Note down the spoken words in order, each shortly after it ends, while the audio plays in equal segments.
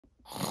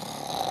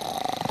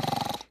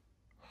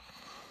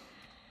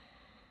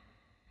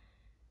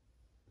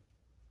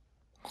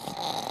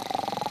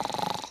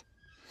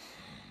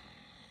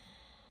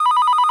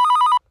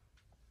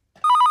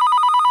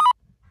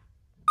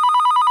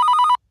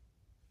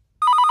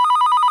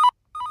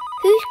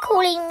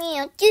calling me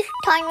at this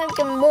time of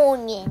the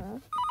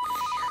morning?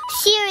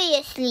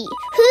 Seriously,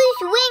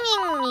 who's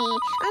ringing me?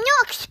 I'm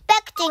not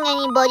expecting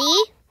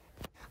anybody.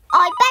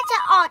 I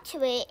better answer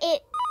it.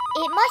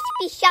 It must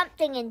be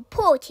something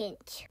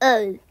important.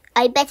 Oh,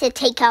 I better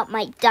take out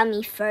my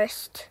dummy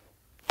first.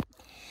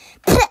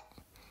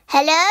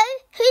 Hello?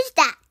 Who's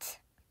that?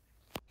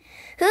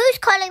 Who's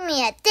calling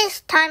me at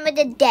this time of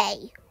the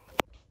day?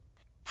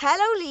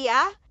 Hello,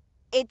 Leah.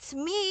 It's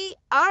me,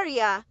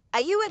 Arya.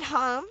 Are you at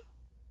home?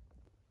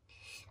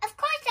 Of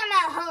course I'm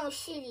at home,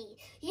 silly.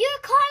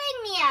 You're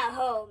calling me at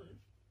home.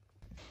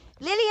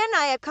 Lily and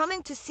I are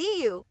coming to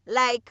see you.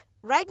 Like,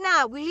 right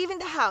now, we're leaving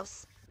the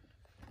house.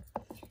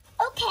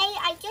 Okay,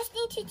 I just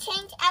need to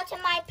change out of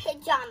my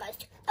pajamas.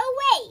 Oh,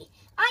 wait.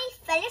 I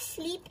fell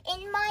asleep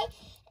in my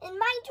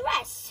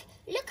dress.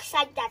 Looks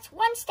like that's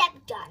one step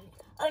done.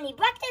 Only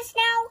breakfast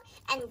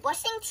now and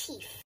brushing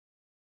teeth.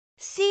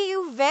 See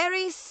you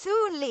very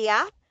soon,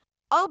 Leah.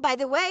 Oh, by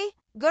the way,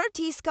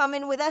 Gertie's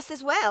coming with us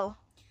as well.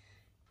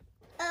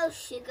 Oh,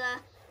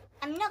 sugar,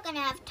 I'm not going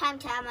to have time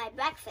to have my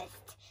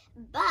breakfast.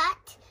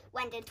 But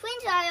when the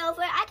twins are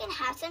over, I can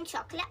have some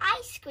chocolate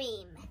ice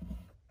cream.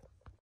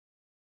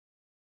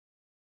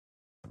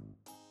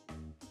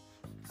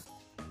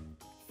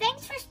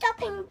 Thanks for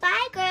stopping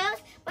by,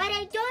 girls, but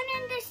I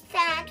don't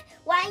understand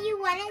why you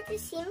wanted to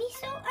see me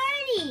so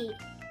early.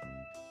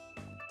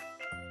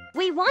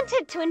 We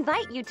wanted to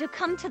invite you to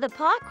come to the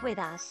park with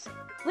us.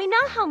 We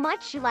know how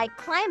much you like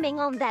climbing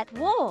on that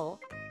wall.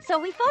 So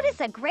we thought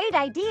it's a great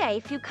idea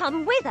if you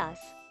come with us.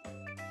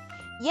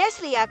 Yes,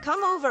 Leah,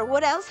 come over.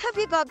 What else have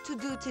you got to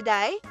do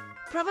today?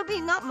 Probably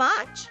not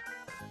much.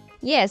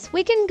 Yes,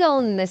 we can go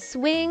on the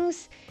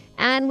swings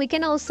and we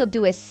can also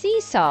do a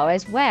seesaw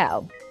as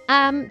well.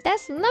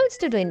 There's loads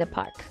to do in the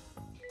park.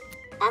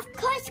 Of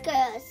course,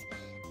 girls.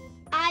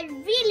 I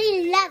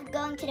really love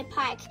going to the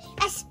park,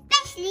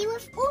 especially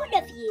with all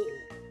of you.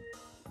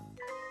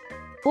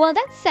 Well,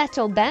 that's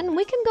settled then.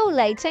 We can go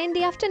later in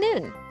the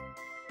afternoon.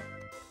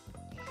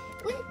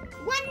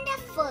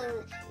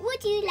 Wonderful.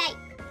 Would you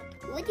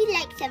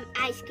like some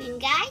ice cream,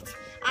 guys?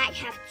 I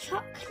have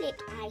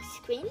chocolate ice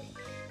cream.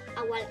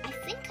 Well, I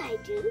think I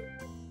do.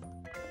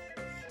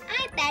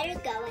 I better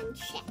go and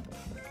check.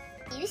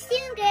 See you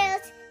soon,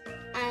 girls.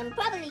 I'm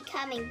probably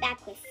coming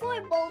back with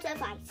 4 bowls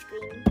of ice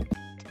cream.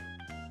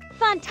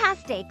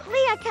 Fantastic.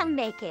 Leah can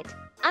make it.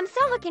 I'm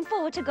so looking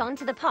forward to going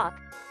to the park.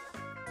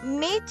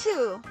 Me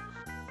too.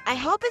 I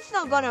hope it's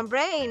not gonna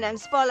rain and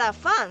spoil our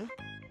fun.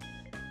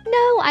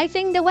 No, I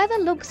think the weather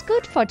looks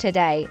good for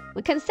today.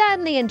 We can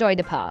certainly enjoy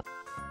the park.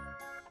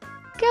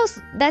 Girls,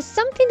 there's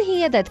something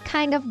here that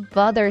kind of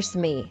bothers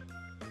me.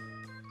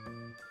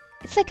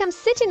 It's like I'm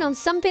sitting on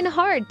something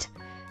hard.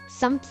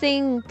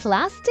 Something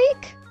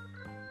plastic?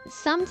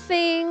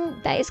 Something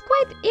that is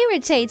quite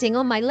irritating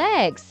on my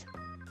legs.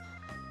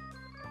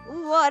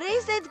 What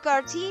is it,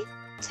 Gertie?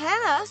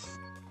 Tell us.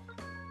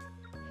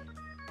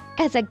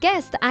 As a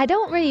guest, I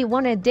don't really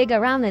want to dig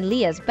around in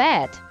Leah's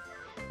bed.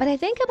 But I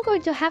think I'm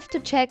going to have to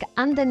check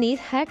underneath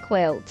her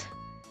quilt.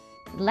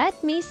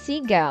 Let me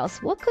see, girls.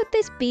 What could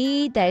this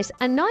be that is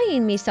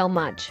annoying me so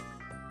much?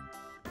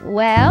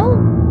 Well,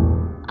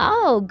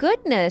 oh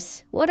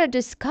goodness, what a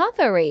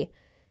discovery.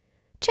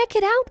 Check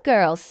it out,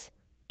 girls.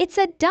 It's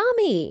a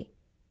dummy.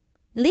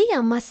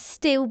 Leah must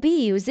still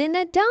be using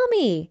a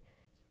dummy.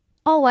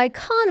 Oh, I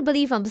can't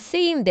believe I'm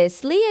seeing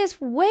this. Leah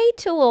is way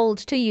too old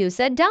to use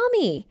a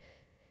dummy.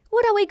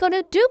 What are we going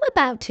to do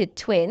about it,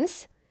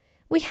 twins?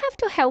 We have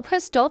to help her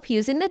stop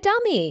using the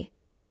dummy.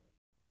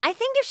 I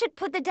think you should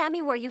put the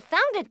dummy where you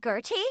found it,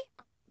 Gertie.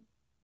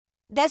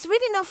 There's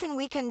really nothing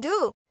we can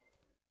do.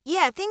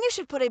 Yeah, I think you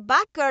should put it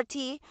back,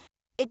 Gertie.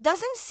 It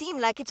doesn't seem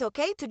like it's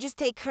okay to just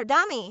take her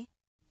dummy.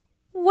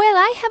 Well,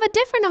 I have a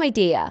different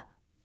idea.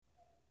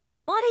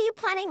 What are you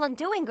planning on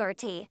doing,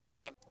 Gertie?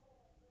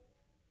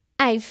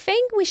 I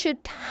think we should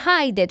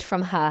hide it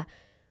from her.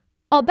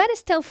 Or better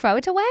still, throw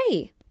it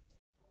away.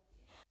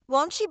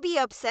 Won't she be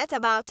upset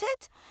about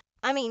it?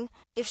 I mean,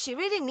 if she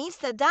really needs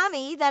the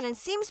dummy, then it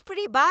seems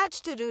pretty bad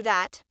to do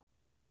that.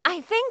 I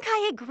think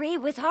I agree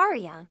with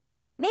Arya.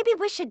 Maybe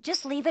we should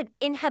just leave it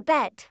in her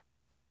bed.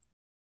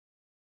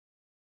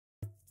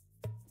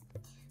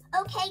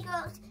 Okay,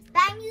 girls.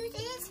 Bad news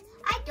is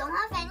I don't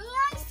have any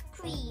ice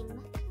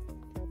cream.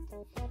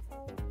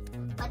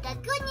 But the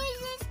good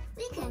news is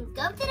we can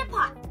go to the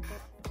park.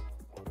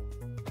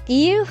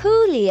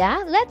 Yoo-hoo,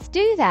 Leah. Let's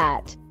do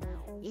that.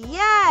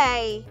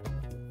 Yay!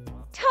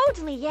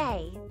 Totally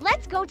yay.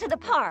 Let's go to the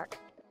park.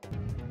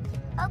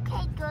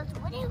 Okay, girls,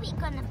 what are we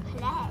gonna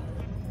play?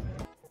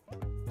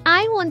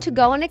 I want to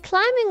go on a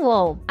climbing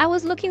wall. I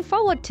was looking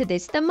forward to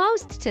this the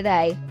most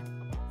today.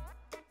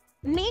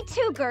 Me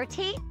too,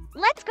 Gertie.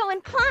 Let's go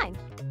and climb.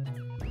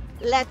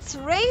 Let's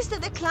race to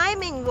the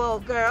climbing wall,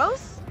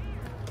 girls.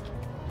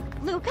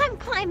 Luke, I'm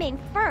climbing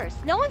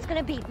first. No one's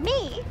gonna beat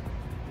me.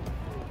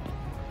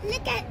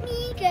 Look at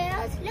me,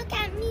 girls. Look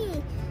at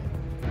me.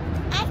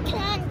 I've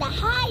climbed the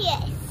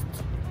highest.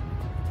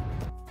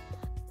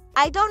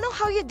 I don't know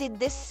how you did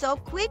this so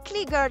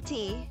quickly,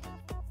 Gertie.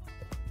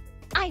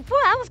 I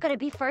thought I was gonna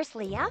be first,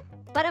 Leah,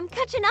 but I'm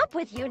catching up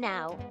with you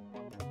now.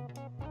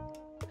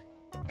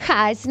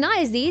 Ha, it's not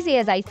as easy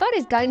as I thought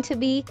it's going to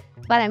be,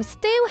 but I'm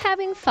still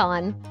having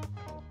fun.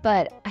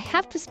 But I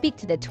have to speak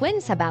to the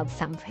twins about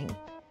something.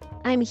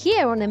 I'm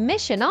here on a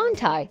mission,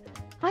 aren't I?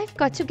 I've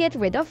got to get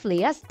rid of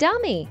Leah's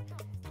dummy.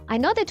 I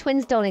know the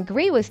twins don't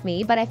agree with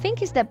me, but I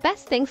think it's the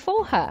best thing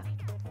for her.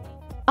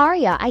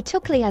 Arya, I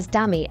took Leah's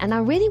dummy and I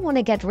really want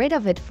to get rid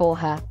of it for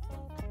her.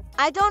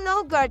 I don't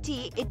know,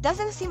 Gertie. It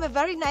doesn't seem a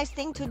very nice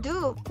thing to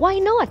do. Why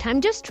not?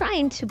 I'm just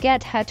trying to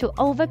get her to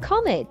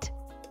overcome it.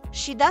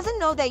 She doesn't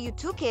know that you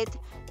took it.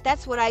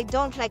 That's what I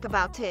don't like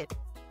about it.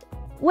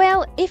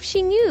 Well, if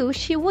she knew,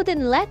 she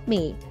wouldn't let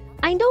me.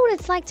 I know what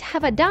it's like to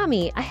have a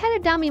dummy. I had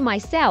a dummy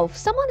myself.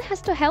 Someone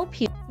has to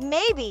help you.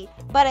 Maybe,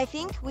 but I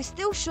think we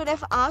still should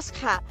have asked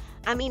her.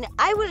 I mean,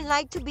 I wouldn't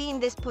like to be in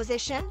this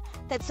position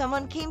that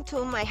someone came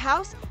to my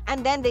house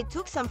and then they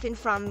took something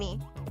from me.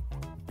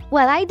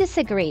 Well, I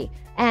disagree.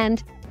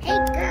 And... Hey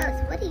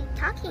girls, what are you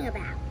talking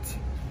about?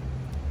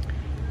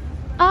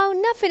 Oh,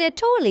 nothing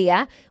at all,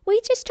 Leah.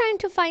 We're just trying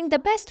to find the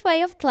best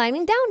way of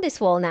climbing down this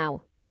wall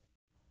now.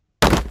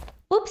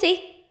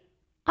 Oopsie.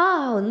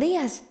 Oh,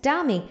 Leah's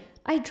dummy.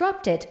 I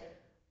dropped it.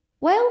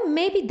 Well,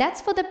 maybe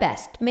that's for the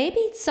best. Maybe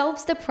it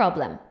solves the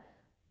problem.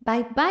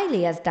 Bye-bye,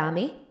 Leah's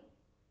dummy.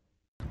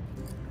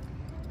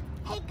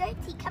 Hey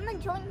Gertie, come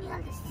and join me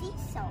on the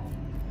seesaw.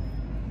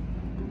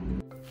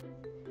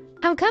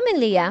 I'm coming,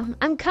 Leah.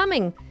 I'm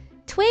coming.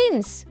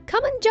 Twins,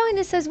 come and join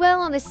us as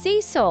well on the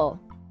seesaw.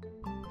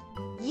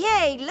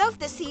 Yay, love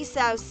the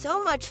seesaw.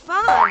 So much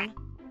fun.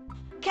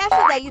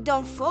 Careful that you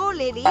don't fall,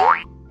 Lily.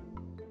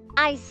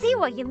 I see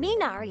what you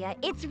mean, Arya.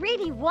 It's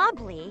really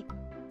wobbly.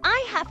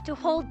 I have to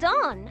hold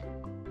on.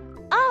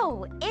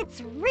 Oh,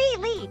 it's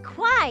really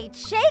quite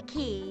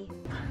shaky.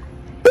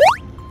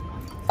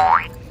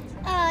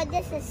 Oh,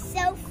 this is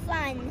so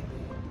fun.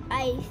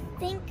 I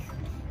think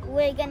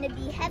we're gonna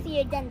be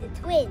heavier than the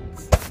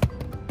twins.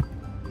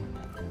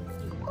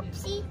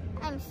 Oopsie,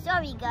 I'm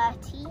sorry,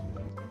 Gertie.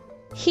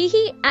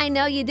 Hee, I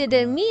know you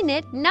didn't mean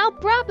it. No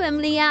problem,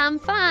 Leah, I'm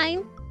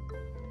fine.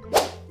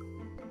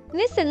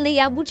 Listen,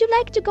 Leah, would you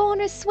like to go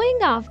on a swing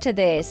after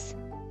this?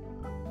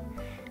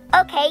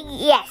 Okay,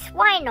 yes,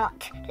 why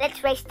not?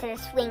 Let's race to the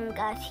swing,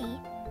 Gertie.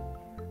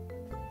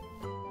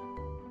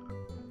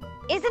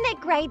 Isn't it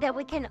great that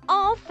we can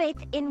all fit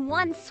in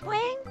one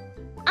swing?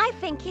 I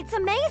think it's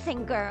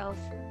amazing, girls.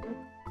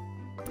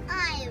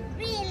 I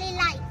really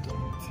like it.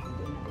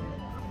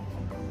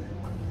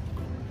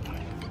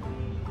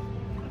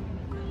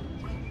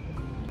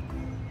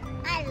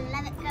 I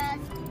love it,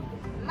 girls.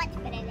 Much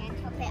better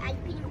than chocolate ice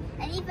cream,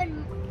 and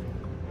even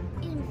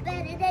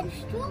better than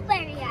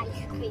strawberry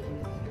ice cream.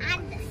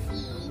 And the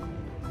sea.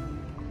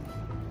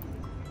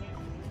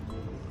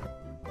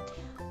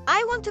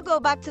 I want to go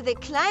back to the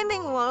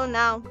climbing wall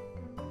now.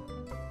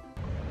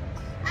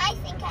 I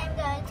think I'm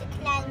going to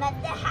climb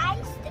up the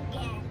highest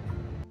again.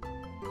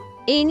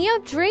 In your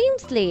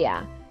dreams,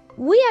 Leah.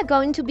 We are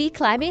going to be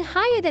climbing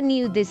higher than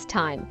you this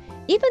time,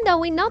 even though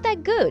we're not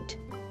that good.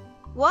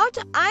 What?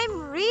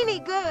 I'm really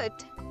good.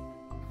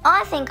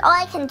 I think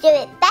I can do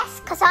it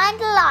best because I'm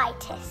the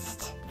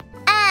lightest.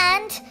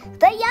 And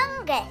the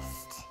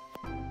youngest.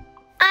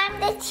 I'm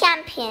the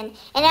champion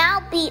and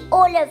I'll beat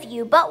all of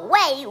you. But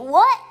wait,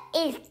 what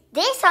is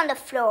this on the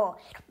floor?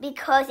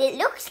 Because it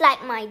looks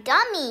like my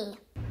dummy.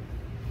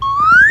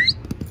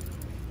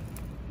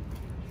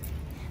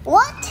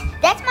 What?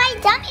 That's my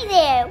dummy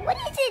there. What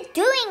is it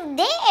doing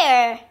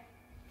there?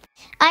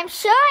 I'm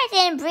sure I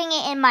didn't bring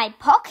it in my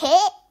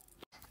pocket.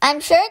 I'm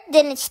sure it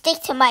didn't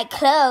stick to my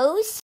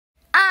clothes.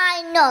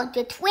 I know,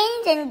 the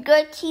twins and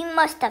Gertie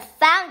must have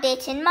found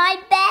it in my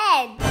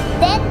bed.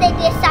 Then they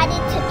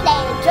decided to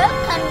play a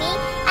joke on me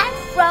and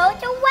throw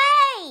it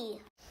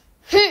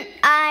away.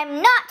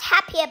 I'm not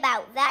happy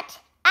about that.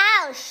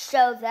 I'll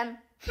show them.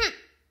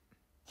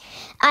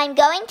 I'm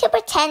going to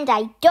pretend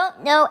I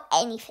don't know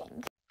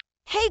anything.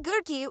 Hey,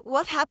 Gertie,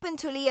 what happened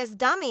to Leah's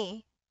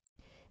dummy?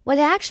 Well,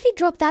 it actually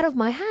dropped out of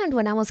my hand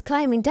when I was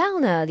climbing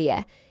down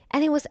earlier,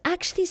 and it was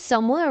actually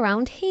somewhere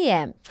around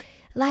here,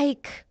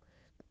 like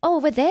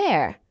over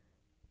there.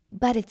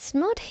 But it's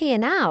not here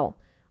now.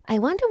 I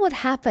wonder what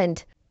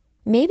happened.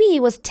 Maybe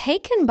it was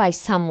taken by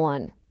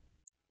someone.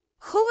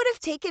 Who would have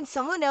taken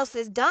someone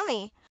else's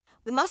dummy?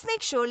 We must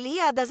make sure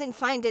Leah doesn't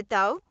find it,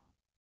 though.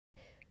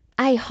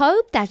 I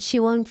hope that she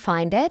won't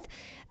find it.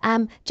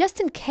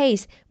 Just in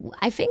case,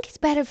 I think it's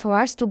better for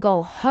us to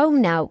go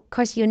home now,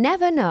 'cause you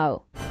never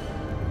know.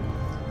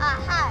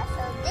 Aha,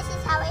 so this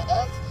is how it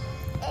is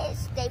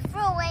they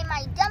threw away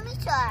my dummy,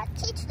 so I'll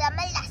teach them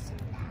a lesson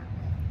now.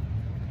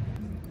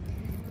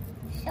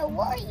 So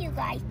what are you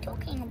guys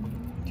talking about?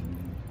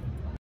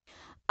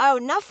 Oh,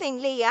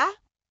 nothing, Leah.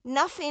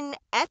 Nothing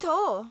at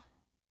all.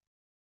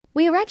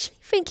 We're actually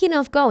thinking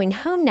of going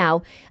home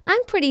now.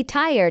 I'm pretty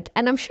tired,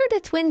 and I'm sure the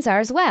twins are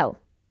as well.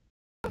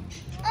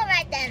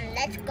 Alright then,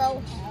 let's go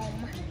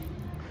home.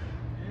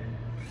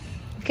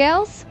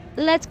 Girls,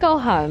 let's go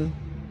home.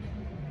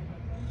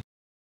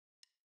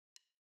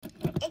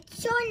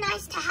 It's so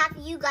nice to have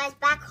you guys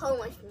back home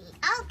with me.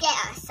 I'll get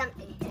us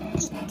something to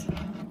eat.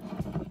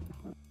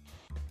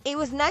 It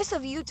was nice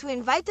of you to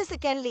invite us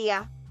again,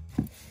 Leah.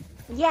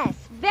 Yes,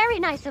 very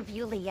nice of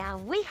you, Leah.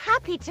 We're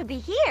happy to be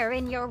here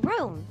in your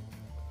room.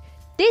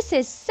 This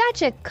is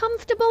such a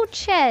comfortable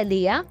chair,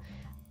 Leah.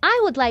 I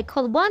would like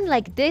one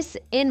like this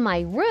in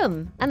my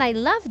room, and I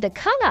love the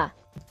color.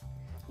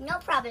 No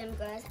problem,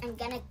 girls. I'm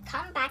gonna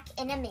come back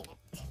in a minute.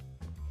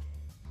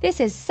 This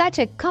is such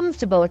a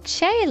comfortable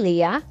chair,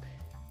 Leah.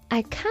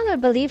 I cannot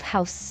believe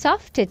how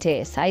soft it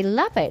is. I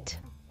love it.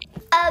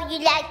 Oh, you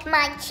like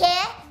my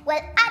chair?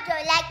 Well, I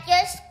don't like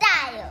your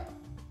style.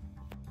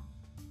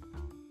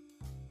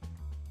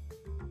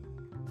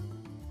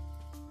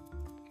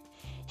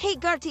 Hey,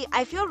 Gertie,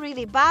 I feel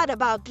really bad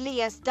about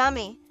Leah's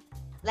dummy.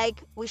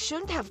 Like, we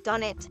shouldn't have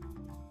done it.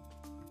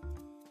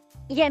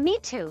 Yeah, me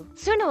too.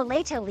 Sooner or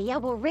later, Leah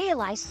will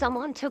realize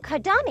someone took her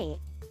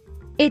dummy.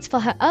 It's for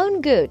her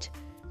own good.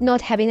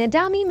 Not having a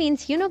dummy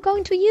means you're not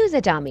going to use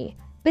a dummy.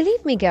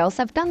 Believe me, girls,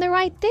 I've done the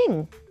right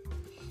thing.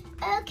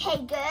 Okay,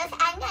 girls,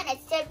 I'm gonna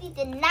serve you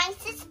the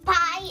nicest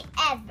pie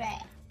ever.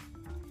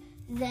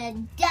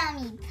 The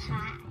dummy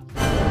pie.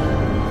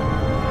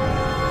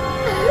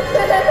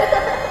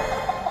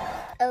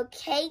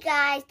 Okay,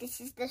 guys, this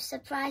is the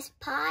surprise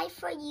pie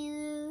for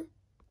you.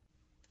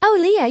 Oh,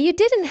 Leah, you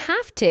didn't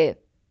have to.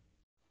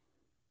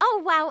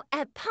 Oh, wow,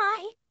 a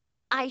pie?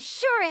 I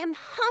sure am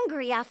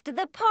hungry after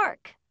the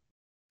park.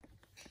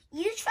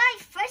 You try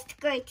first,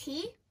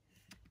 Gertie.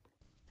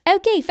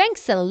 Okay,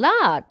 thanks a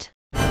lot.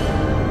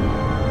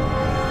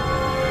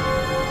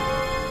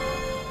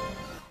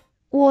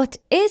 What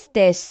is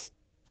this?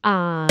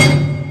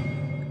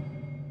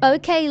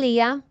 Okay,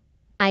 Leah,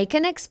 I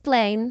can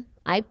explain.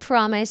 I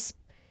promise.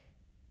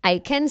 I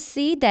can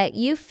see that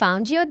you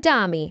found your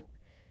dummy.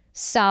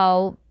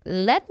 So,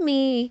 let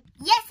me...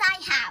 Yes, I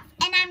have.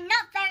 And I'm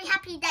not very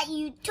happy that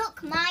you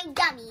took my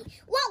dummy.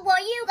 What were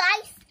you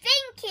guys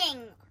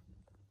thinking?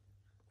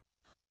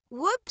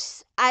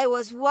 Whoops, I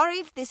was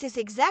worried this is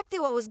exactly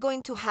what was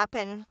going to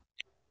happen.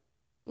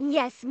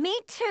 Yes, me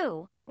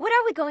too. What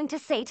are we going to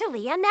say to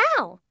Leah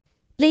now?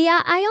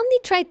 Leah, I only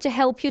tried to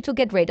help you to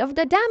get rid of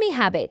the dummy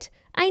habit.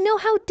 I know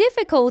how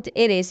difficult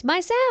it is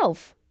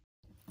myself.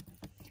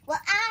 Well,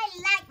 I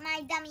like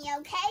my dummy,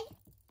 okay?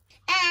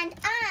 And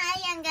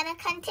I am gonna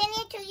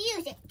continue to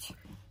use it,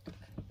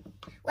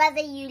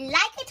 whether you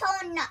like it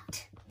or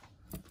not.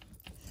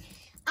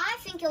 I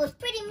think it was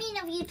pretty mean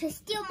of you to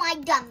steal my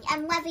dummy,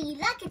 and whether you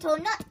like it or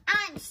not,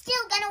 I'm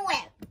still gonna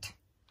wear it.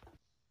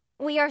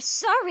 We are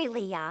sorry,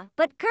 Leah,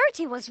 but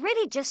Gertie was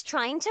really just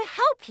trying to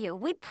help you.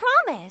 We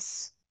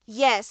promise.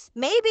 Yes,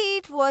 maybe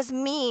it was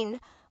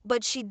mean,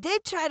 but she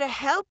did try to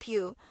help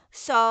you,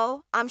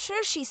 so I'm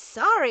sure she's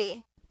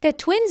sorry. The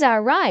twins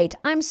are right.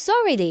 I'm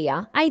sorry,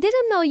 Leah. I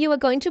didn't know you were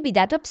going to be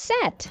that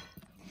upset.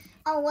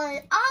 Oh,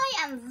 well, I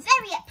am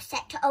very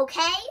upset,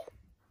 okay?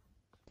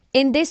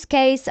 In this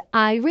case,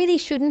 I really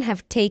shouldn't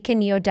have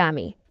taken your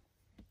dummy.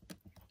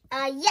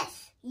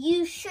 Yes,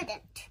 you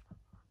shouldn't.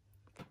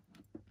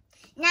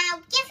 Now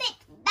give it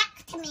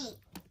back to me.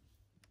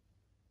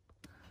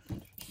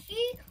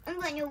 See, I'm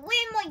gonna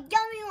wear my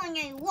dummy when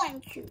I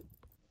want to.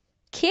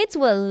 Kids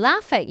will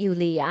laugh at you,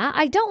 Leah.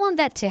 I don't want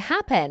that to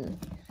happen.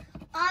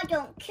 I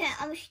don't care.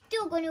 I'm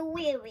still gonna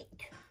wear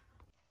it.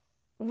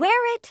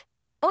 Wear it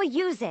or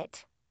use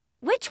it?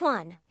 Which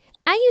one?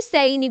 Are you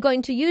saying you're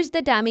going to use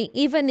the dummy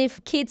even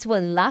if kids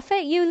will laugh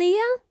at you,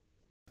 Leah?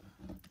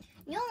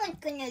 No one's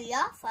gonna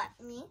laugh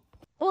at me.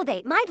 Well,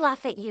 they might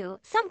laugh at you.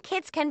 Some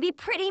kids can be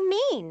pretty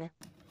mean.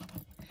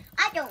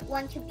 I don't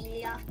want to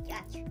be laughed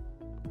at.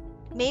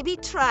 Maybe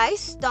try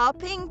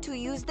stopping to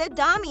use the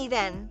dummy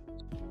then.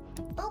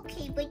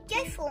 Okay, but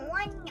just for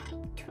one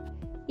night.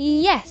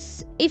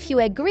 Yes, if you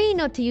agree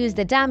not to use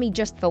the dummy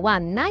just for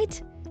one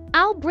night,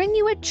 I'll bring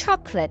you a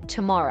chocolate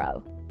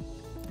tomorrow.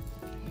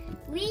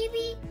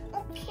 Really?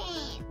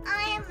 Okay,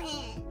 I am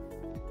in.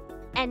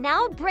 And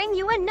now I'll bring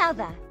you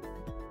another.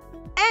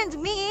 And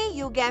me,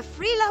 you get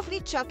 3 lovely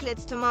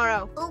chocolates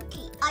tomorrow.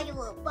 Okay, I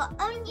will, but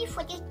only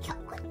for the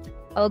chocolate.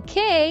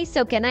 Okay,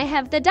 so can I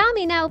have the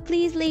dummy now,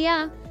 please,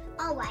 Leah?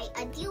 Alright,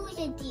 a deal is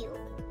a deal.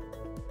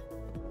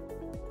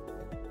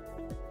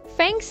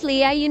 Thanks,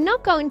 Leah. You're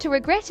not going to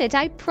regret it,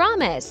 I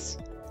promise.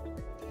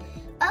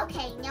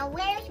 Okay, now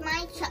where's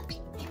my chocolate?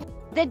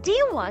 The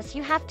deal was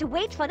you have to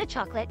wait for the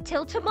chocolate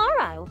till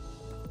tomorrow.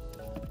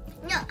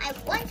 No, I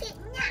want it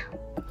now.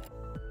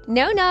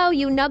 No,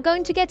 you're not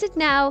going to get it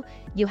now.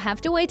 You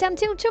have to wait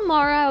until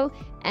tomorrow.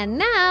 And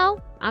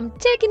now, I'm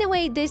taking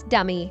away this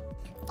dummy.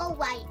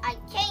 Alright, I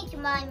changed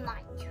my mind.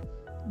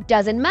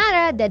 Doesn't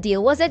matter, the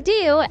deal was a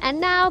deal, and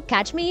now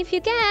catch me if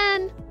you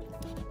can.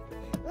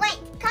 Wait,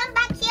 come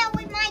back here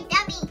with my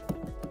dummy.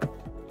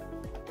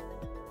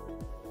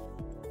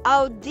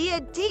 Oh dear,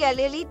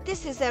 Lilith,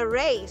 this is a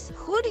race.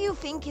 Who do you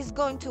think is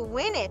going to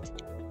win it?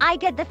 I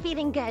get the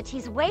feeling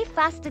Gertie's way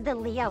faster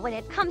than Leah when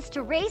it comes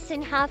to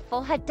racing her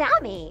for her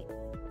dummy.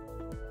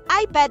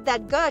 I bet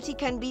that Gertie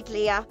can beat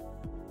Leah.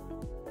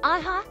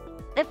 Uh-huh.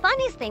 The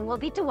funniest thing will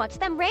be to watch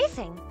them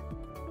racing.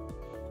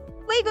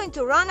 we're going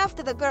to run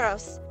after the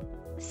girls.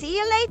 See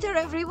you later,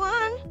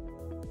 everyone.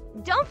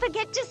 Don't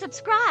forget to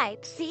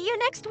subscribe. See you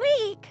next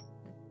week.